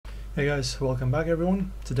Hey guys, welcome back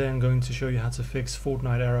everyone. Today I'm going to show you how to fix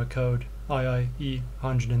Fortnite error code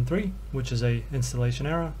II-E1003, which is a installation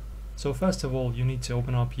error. So first of all, you need to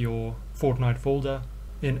open up your Fortnite folder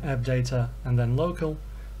in app data and then local.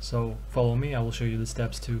 So follow me, I will show you the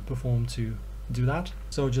steps to perform to do that.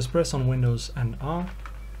 So just press on Windows and R.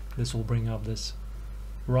 This will bring up this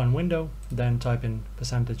run window. Then type in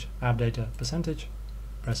 %app data %.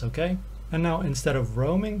 Press OK. And now instead of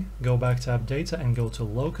roaming, go back to app data and go to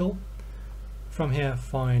local. From here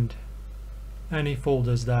find any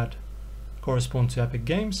folders that correspond to Epic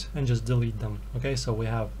Games and just delete them. Okay, so we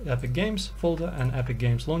have Epic Games folder and Epic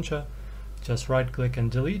Games launcher. Just right click and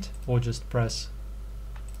delete, or just press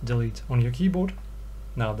delete on your keyboard.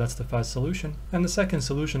 Now that's the first solution. And the second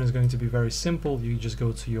solution is going to be very simple. You just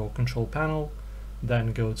go to your control panel,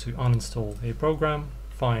 then go to uninstall a program,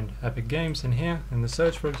 find Epic Games in here in the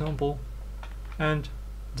search, for example, and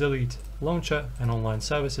delete launcher and online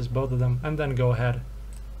services, both of them, and then go ahead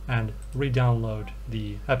and re-download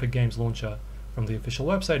the Epic Games launcher from the official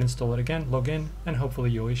website, install it again, log in, and hopefully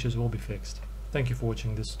your issues will be fixed. Thank you for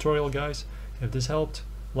watching this tutorial, guys. If this helped,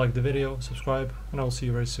 like the video, subscribe, and I'll see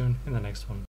you very soon in the next one.